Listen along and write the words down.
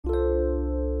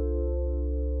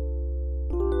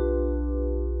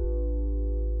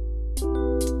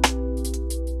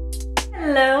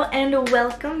and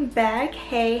welcome back.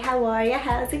 Hey, how are ya?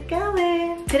 How's it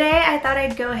going? Today I thought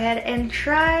I'd go ahead and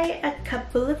try a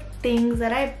couple of things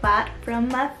that I bought from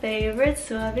my favorite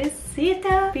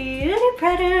Suavecita beauty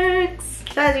products.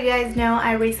 So as you guys know,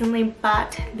 I recently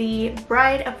bought the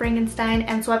Bride of Frankenstein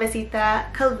and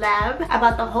Suavecita collab. I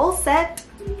bought the whole set,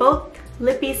 both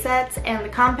lippy sets and the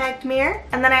compact mirror,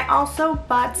 and then I also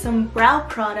bought some brow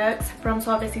products from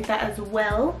Suavecita as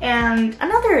well, and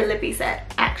another lippy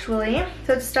set actually.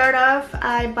 So to start off,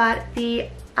 I bought the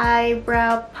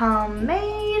Eyebrow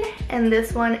Pomade, and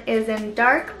this one is in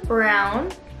dark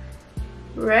brown.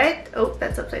 Right, oh,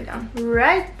 that's upside down,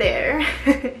 right there.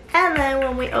 And then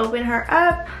when we open her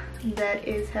up, that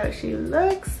is how she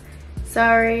looks.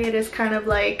 Sorry, it is kind of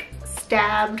like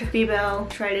stabbed. B-Belle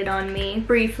tried it on me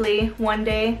briefly one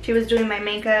day. She was doing my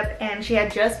makeup and she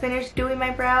had just finished doing my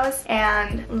brows,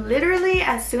 and literally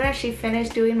as soon as she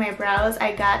finished doing my brows,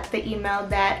 I got the email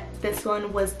that this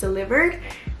one was delivered.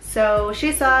 So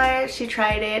she saw it, she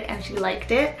tried it, and she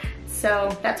liked it.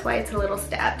 So that's why it's a little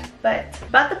stabbed. But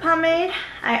bought the pomade.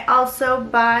 I also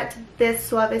bought this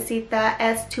Suavecita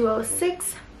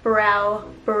S206 brow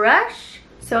brush.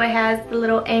 So it has the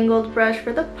little angled brush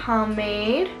for the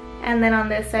pomade. And then on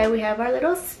this side we have our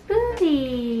little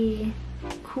spoolie.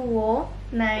 Cool,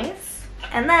 nice.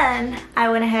 And then I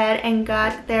went ahead and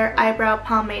got their eyebrow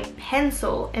pomade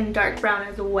pencil in dark brown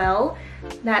as well.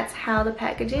 That's how the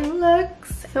packaging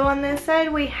looks. So on this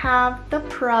side we have the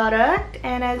product,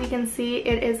 and as you can see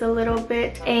it is a little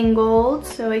bit angled,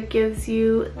 so it gives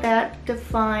you that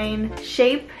defined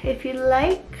shape if you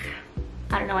like.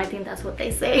 I don't know, I think that's what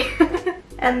they say.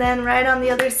 And then right on the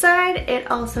other side,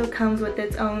 it also comes with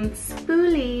its own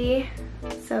spoolie.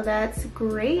 So that's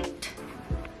great.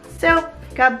 So,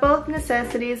 got both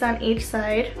necessities on each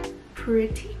side.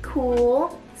 Pretty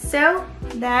cool. So,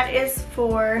 that is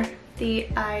for the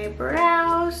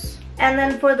eyebrows. And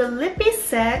then for the lippy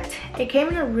set, it came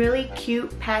in a really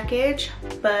cute package,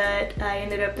 but I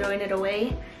ended up throwing it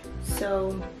away.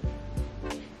 So,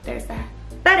 there's that.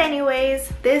 But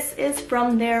anyways, this is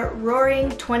from their Roaring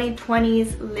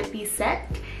 2020s lippy set.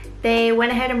 They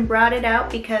went ahead and brought it out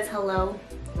because hello,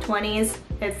 20s,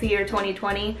 it's the year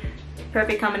 2020,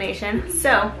 perfect combination.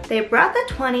 So they brought the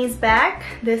 20s back.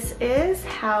 This is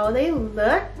how they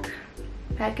look.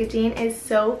 Packaging is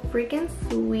so freaking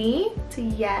sweet,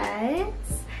 yes.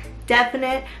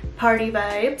 Definite party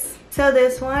vibes. So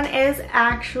this one is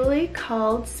actually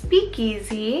called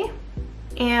Speakeasy,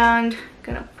 and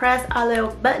gonna press a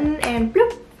little button and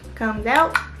bloop, comes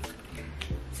out.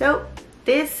 So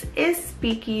this is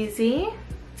Speakeasy.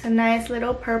 It's a nice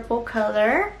little purple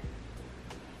color.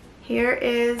 Here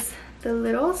is the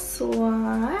little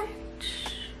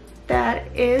swatch.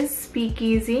 That is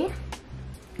Speakeasy.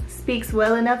 Speaks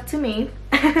well enough to me.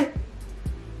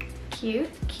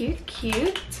 Cute, cute,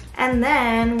 cute. And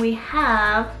then we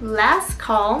have Last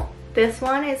Call. This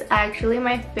one is actually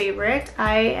my favorite.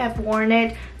 I have worn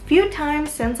it few times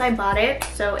since I bought it,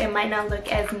 so it might not look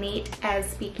as neat as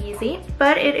Speakeasy,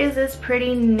 but it is this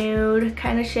pretty nude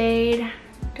kind of shade.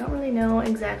 Don't really know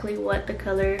exactly what the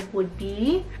color would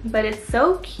be, but it's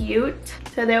so cute.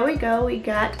 So there we go, we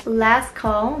got Last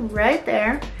Call right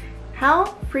there.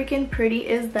 How freaking pretty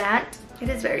is that? It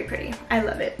is very pretty. I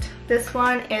love it. This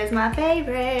one is my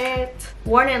favorite.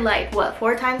 Worn it like what,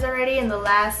 4 times already in the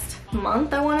last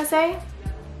month, I want to say.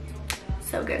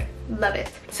 So good, love it.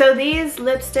 So these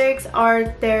lipsticks are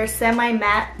their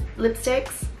semi-matte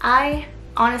lipsticks. I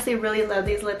honestly really love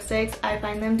these lipsticks. I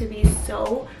find them to be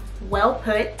so well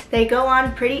put. They go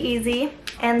on pretty easy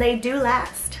and they do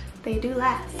last. They do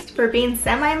last. For being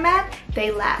semi-matte,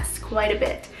 they last quite a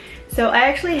bit. So I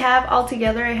actually have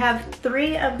altogether, I have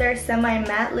 3 of their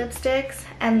semi-matte lipsticks,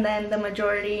 and then the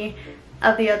majority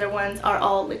of the other ones are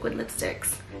all liquid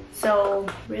lipsticks. So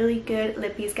really good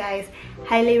lippies, guys.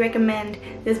 Highly recommend.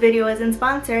 This video isn't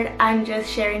sponsored. I'm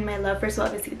just sharing my love for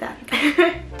Suavecita.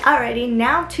 Alrighty,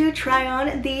 now to try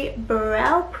on the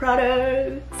brow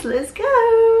products. Let's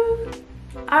go.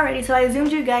 Alrighty, so I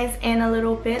zoomed you guys in a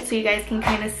little bit so you guys can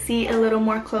kind of see a little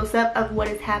more close up of what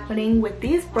is happening with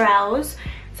these brows.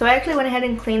 So I actually went ahead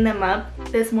and cleaned them up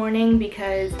this morning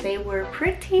because they were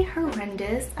pretty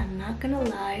horrendous, I'm not gonna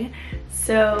lie.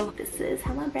 So this is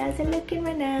how my brows are looking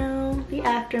right now, the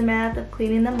aftermath of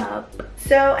cleaning them up.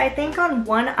 So I think on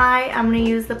one eye I'm gonna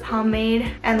use the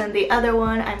pomade, and then the other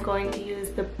one I'm going to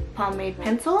use the pomade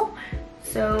pencil.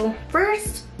 So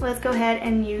first, let's go ahead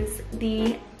and use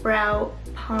the brow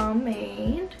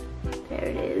pomade. There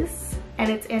it is, and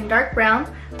it's in dark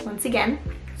brown once again.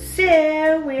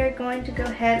 So we are going to go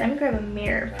ahead, let me grab a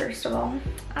mirror first of all.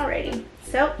 Alrighty,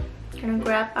 so Gonna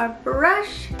grab our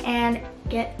brush and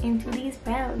get into these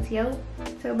brows, yo.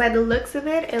 So by the looks of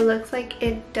it, it looks like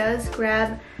it does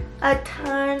grab a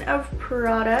ton of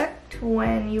product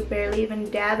when you barely even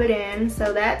dab it in,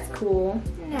 so that's cool.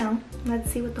 Now,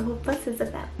 let's see what the whole fuss is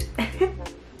about.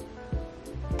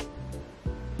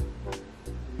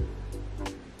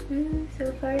 Ooh,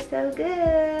 so far so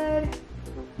good.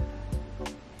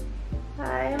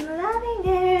 I am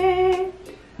loving it.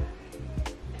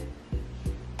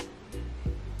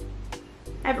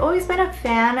 I've always been a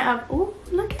fan of, ooh,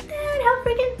 look at that, how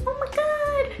freaking, oh my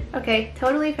god. Okay,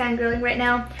 totally fangirling right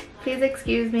now. Please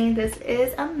excuse me, this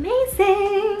is amazing.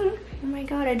 Oh my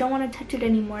god, I don't want to touch it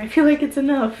anymore. I feel like it's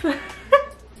enough.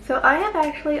 So I have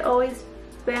actually always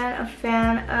been a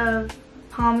fan of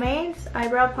pomades,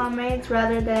 eyebrow pomades,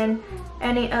 rather than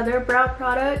any other brow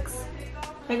products.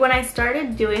 Like when I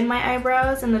started doing my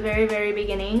eyebrows in the very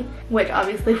beginning, which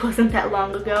obviously wasn't that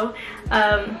long ago,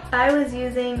 I was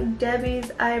using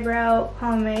Debbie's eyebrow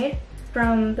pomade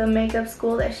from the makeup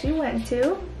school that she went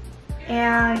to,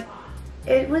 and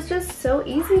it was just so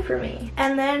easy for me.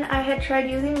 And then I had tried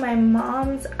using my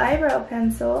mom's eyebrow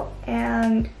pencil,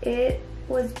 and it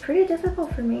was pretty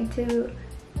difficult for me to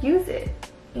use it.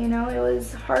 You know, it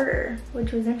was harder,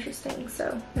 which was interesting.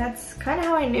 So that's kind of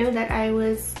how I knew that I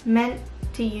was meant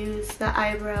to use the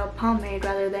eyebrow pomade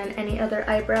rather than any other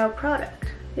eyebrow product.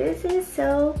 This is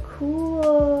so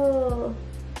cool.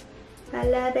 I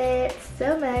love it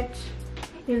so much.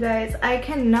 You guys, I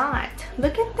cannot.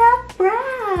 Look at that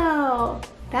brow.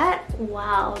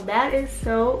 Wow, that is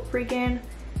so freaking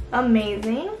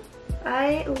amazing.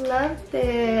 I love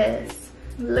this.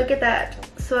 Look at that.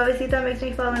 Suavecita makes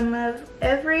me fall in love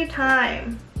every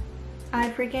time. I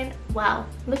freaking, wow.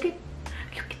 Look at it.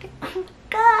 Oh my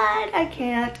god, I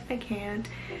can't.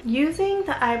 Using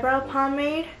the eyebrow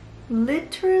pomade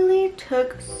literally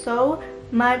took so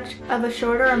much of a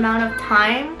shorter amount of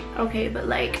time. Okay, but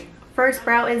like, first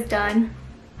brow is done.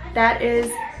 That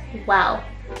is, wow.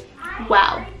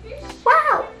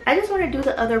 I just want to do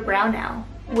the other brow now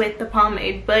with the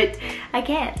pomade, but I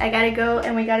can't. I gotta go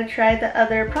and we gotta try the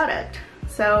other product.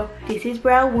 So this is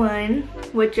brow one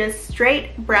with just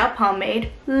straight brow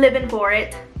pomade. Living for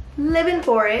it.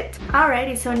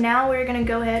 Alrighty, so now we're gonna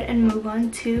go ahead and move on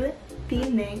to the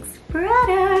next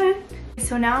product.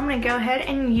 So now I'm gonna go ahead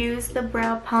and use the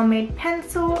brow pomade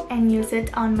pencil and use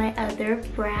it on my other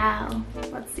brow.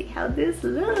 Let's see how this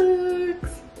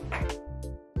looks.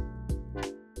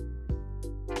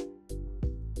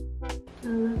 So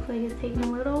it looks like it's taking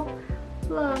a little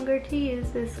longer to use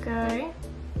this guy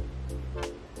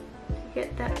to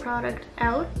get that product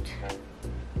out.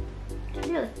 It's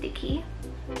a little sticky.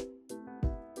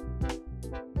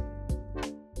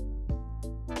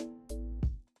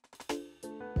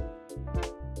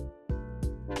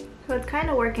 So it's kind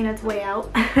of working its way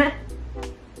out.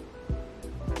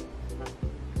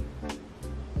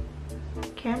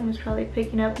 Camera's probably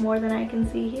picking up more than I can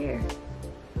see here.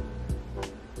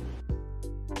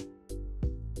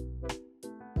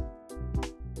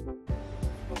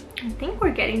 I think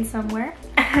we're getting somewhere.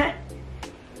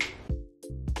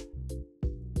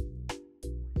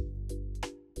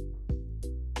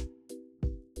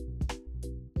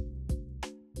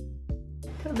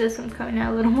 So this one's coming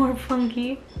out a little more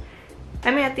funky. I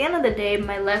mean, at the end of the day,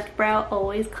 my left brow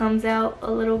always comes out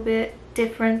a little bit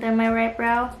different than my right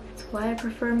brow. That's why I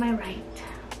prefer my right.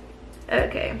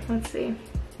 Okay, let's see.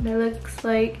 That looks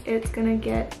like it's gonna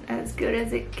get as good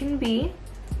as it can be.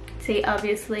 See,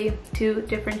 obviously, two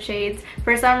different shades.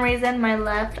 For some reason, my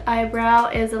left eyebrow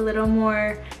is a little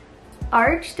more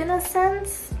arched in a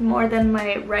sense, more than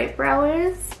my right brow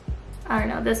is. I don't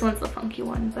know, this one's the funky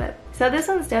one, but... So this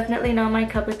one's definitely not my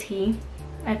cup of tea.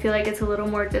 I feel like it's a little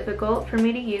more difficult for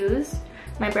me to use.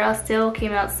 My brow still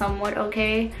came out somewhat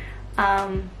okay,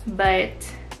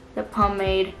 but the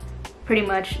pomade pretty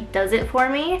much does it for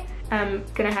me. I'm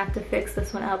gonna have to fix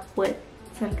this one up with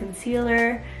some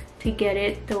concealer to get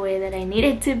it the way that I need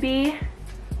it to be.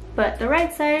 But the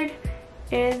right side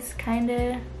is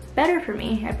kinda better for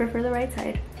me. I prefer the right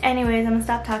side. Anyways, I'm gonna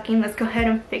stop talking. Let's go ahead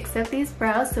and fix up these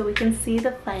brows so we can see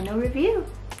the final review.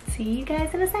 See you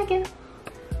guys in a second.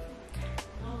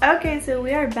 Okay, so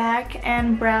we are back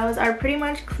and brows are pretty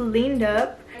much cleaned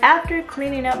up. After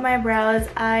cleaning up my brows,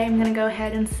 I am gonna go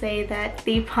ahead and say that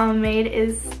the pomade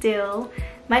is still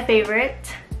my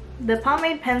favorite. The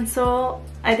pomade pencil,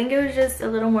 I think it was just a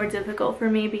little more difficult for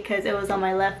me because it was on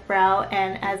my left brow,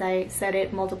 and as I said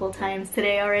it multiple times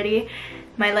today already,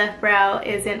 my left brow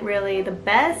isn't really the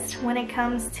best when it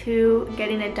comes to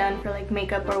getting it done for like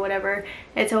makeup or whatever.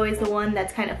 It's always the one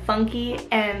that's kind of funky,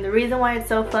 and the reason why it's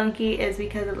so funky is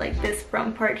because of like this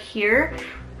front part here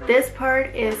this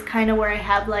part is kind of where I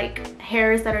have like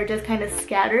hairs that are just kind of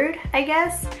scattered, I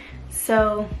guess.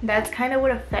 So that's kind of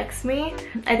what affects me.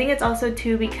 I think it's also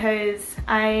too because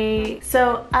I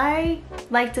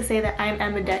like to say that I'm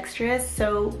ambidextrous,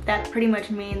 so that pretty much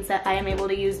means that I am able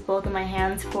to use both of my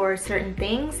hands for certain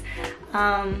things.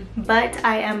 But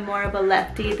I am more of a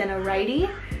lefty than a righty.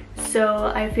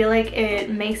 So I feel like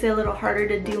it makes it a little harder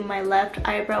to do my left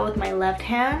eyebrow with my left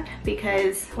hand,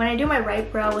 because when I do my right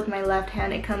brow with my left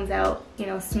hand it comes out, you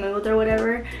know, smooth or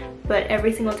whatever, but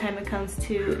every single time it comes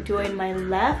to doing my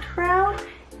left brow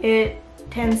it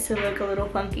tends to look a little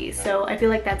funky. So I feel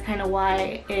like that's kind of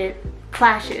why it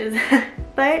clashes.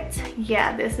 But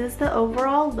yeah, this is the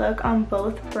overall look on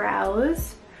both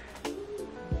brows.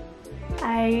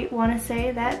 I want to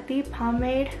say that the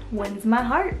pomade wins my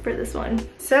heart for this one.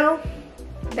 So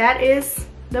that is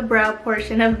the brow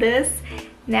portion of this.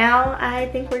 Now I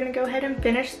think we're gonna go ahead and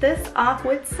finish this off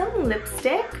with some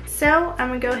lipstick. So I'm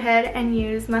gonna go ahead and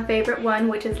use my favorite one,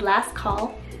 which is Last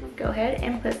Call. Go ahead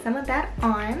and put some of that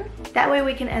on. That way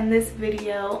we can end this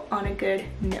video on a good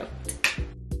note.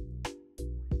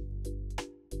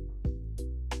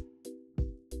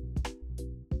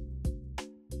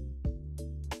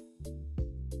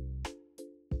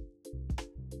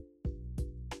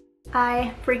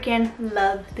 I freaking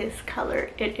love this color.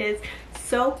 It is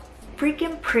so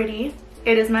freaking pretty.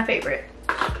 It is my favorite.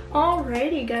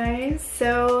 Alrighty guys,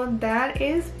 so that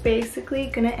is basically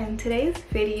gonna end today's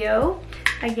video.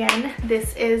 Again,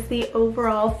 this is the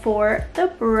overall for the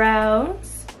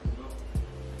brows.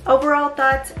 Overall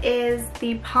thoughts is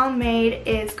the pomade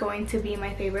is going to be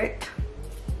my favorite.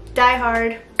 Die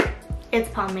Hard. It's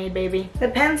pomade, baby. The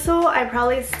pencil I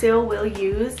probably still will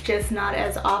use, just not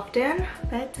as often.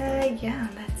 But yeah,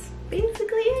 that's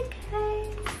basically it, guys.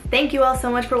 Thank you all so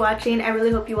much for watching. I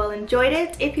really hope you all enjoyed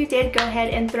it. If you did, go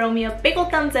ahead and throw me a big ol'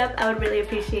 thumbs up. I would really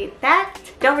appreciate that.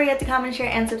 Don't forget to comment, share,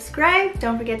 and subscribe.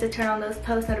 Don't forget to turn on those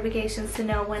post notifications to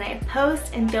know when I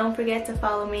post. And don't forget to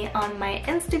follow me on my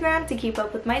Instagram to keep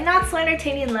up with my not so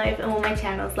entertaining life and with my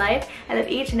channel's life. I love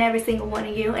each and every single one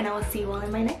of you, and I will see you all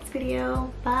in my next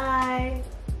video. Bye.